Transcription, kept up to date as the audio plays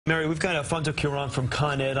Mary, we've got Alfonso Quiroz from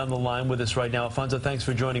Con Ed on the line with us right now. Alfonso, thanks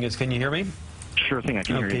for joining us. Can you hear me? Sure thing, I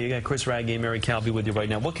can hear you. Okay, you got Chris Raggy and Mary Calby with you right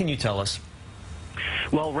now. What can you tell us?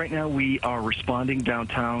 Well, right now we are responding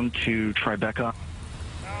downtown to Tribeca.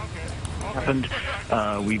 Happened.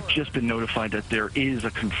 We've just been notified that there is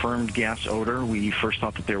a confirmed gas odor. We first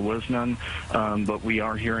thought that there was none, but we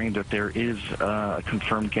are hearing that there is a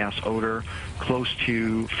confirmed gas odor close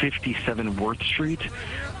to 57 Worth Street.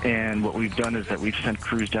 And what we've done is that we've sent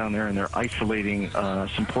crews down there, and they're isolating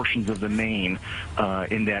some portions of the main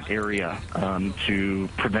in that area to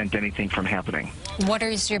prevent anything from happening. What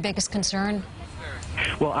is your biggest concern?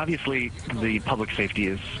 Well, obviously, the public safety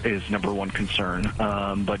is number one concern.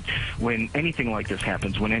 But when anything like this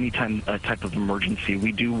happens, when any type of emergency,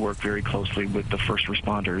 we do work very closely with the first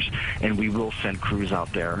responders, and we will send crews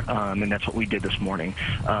out there. And that's what we did this morning.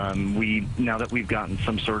 Now that we've gotten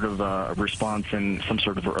some sort of a response and some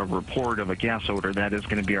sort of a report of a gas odor, that is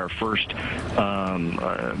going to be our first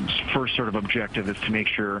sort of objective, is to make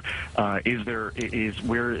sure is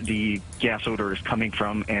where the gas odor is coming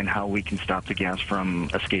from and how we can stop the gas from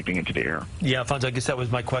escaping into the air. Yeah, Alfonso, I guess that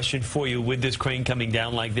was my question for you. With this crane coming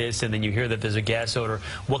down like this, and then you hear that there's a gas odor,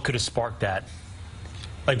 what could have sparked that?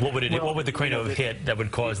 Like, what would the crane have hit that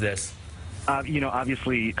would cause this?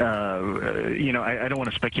 Obviously, I don't want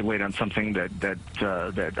to speculate on something that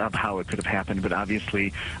of how it could have happened, but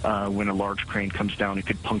obviously, when a large crane comes down, it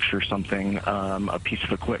could puncture something, a piece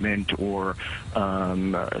of equipment, or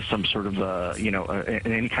some sort of,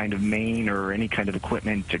 any kind of main or any kind of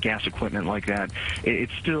equipment, gas equipment like that.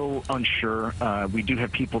 It's still unsure. We do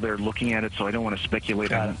have people there looking at it, so I don't want to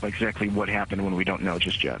speculate on exactly what happened when we don't know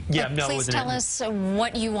just yet. Yeah, no, please tell us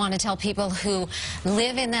what you want to tell people who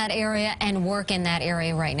live in that area and work in that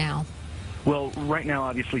area right now. Well, right now,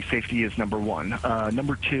 obviously, safety is number one.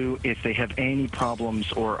 Number two, if they have any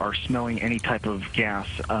problems or are smelling any type of gas,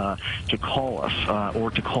 to call us or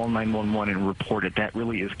to call 911 and report it. That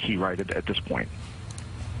really is key right at this point.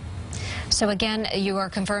 So again, you are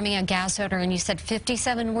confirming a gas odor, and you said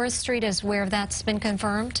 57 Worth Street is where that's been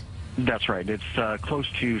confirmed? That's right. It's close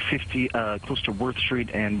to Worth Street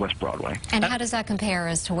and West Broadway. And how does that compare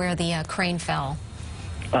as to where the crane fell?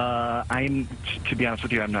 To be honest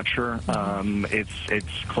with you, I'm not sure.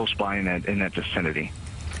 It's close by in that vicinity.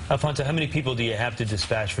 Alfonso, how many people do you have to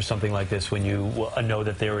dispatch for something like this when you know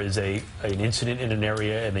that there is an incident in an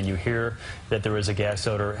area and then you hear that there is a gas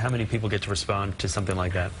odor? How many people get to respond to something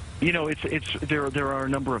like that? You know, there are a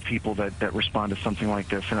number of people that respond to something like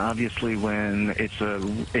this, and obviously when it's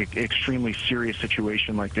an extremely serious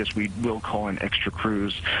situation like this, we will call in extra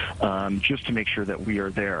crews just to make sure that we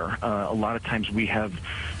are there. A lot of times we have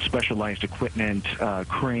specialized equipment,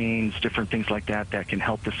 cranes, different things like that can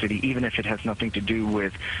help the city, even if it has nothing to do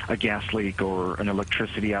with a gas leak or an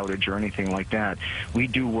electricity outage or anything like that. We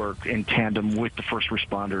do work in tandem with the first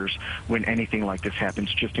responders when anything like this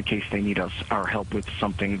happens, just in case they need our help with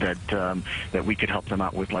something that we could help them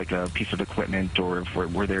out with, like a piece of equipment, or if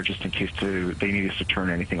we're there just in case they need us to turn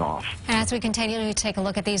anything off. And as we continue to take a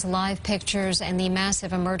look at these live pictures and the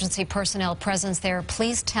massive emergency personnel presence there,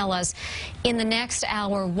 please tell us in the next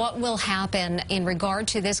hour what will happen in regard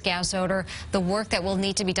to this gas odor, the work that will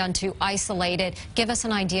need to be done to isolate it. Give us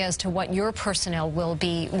an idea as to what your personnel will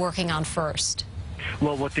be working on first.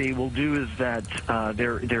 Well, what they will do is that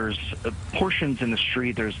there's portions in the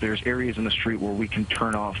street, there's areas in the street where we can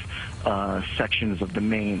turn off sections of the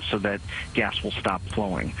main so that gas will stop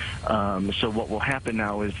flowing. So what will happen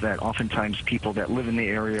now is that oftentimes people that live in the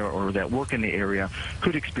area or that work in the area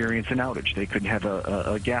could experience an outage. They could have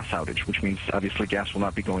a gas outage, which means obviously gas will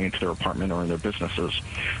not be going into their apartment or in their businesses.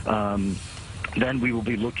 Then we will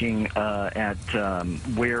be looking at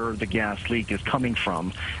where the gas leak is coming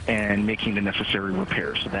from and making the necessary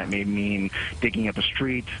repairs. So that may mean digging up a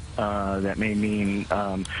street. That may mean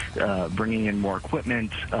bringing in more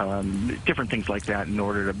equipment, different things like that, in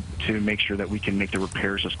order to make sure that we can make the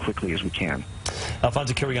repairs as quickly as we can.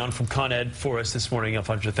 Alfonso Quiroz from Con Ed for us this morning.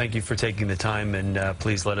 Alfonso, thank you for taking the time, and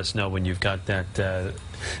please let us know when you've got that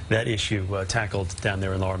issue tackled down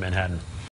there in Lower Manhattan.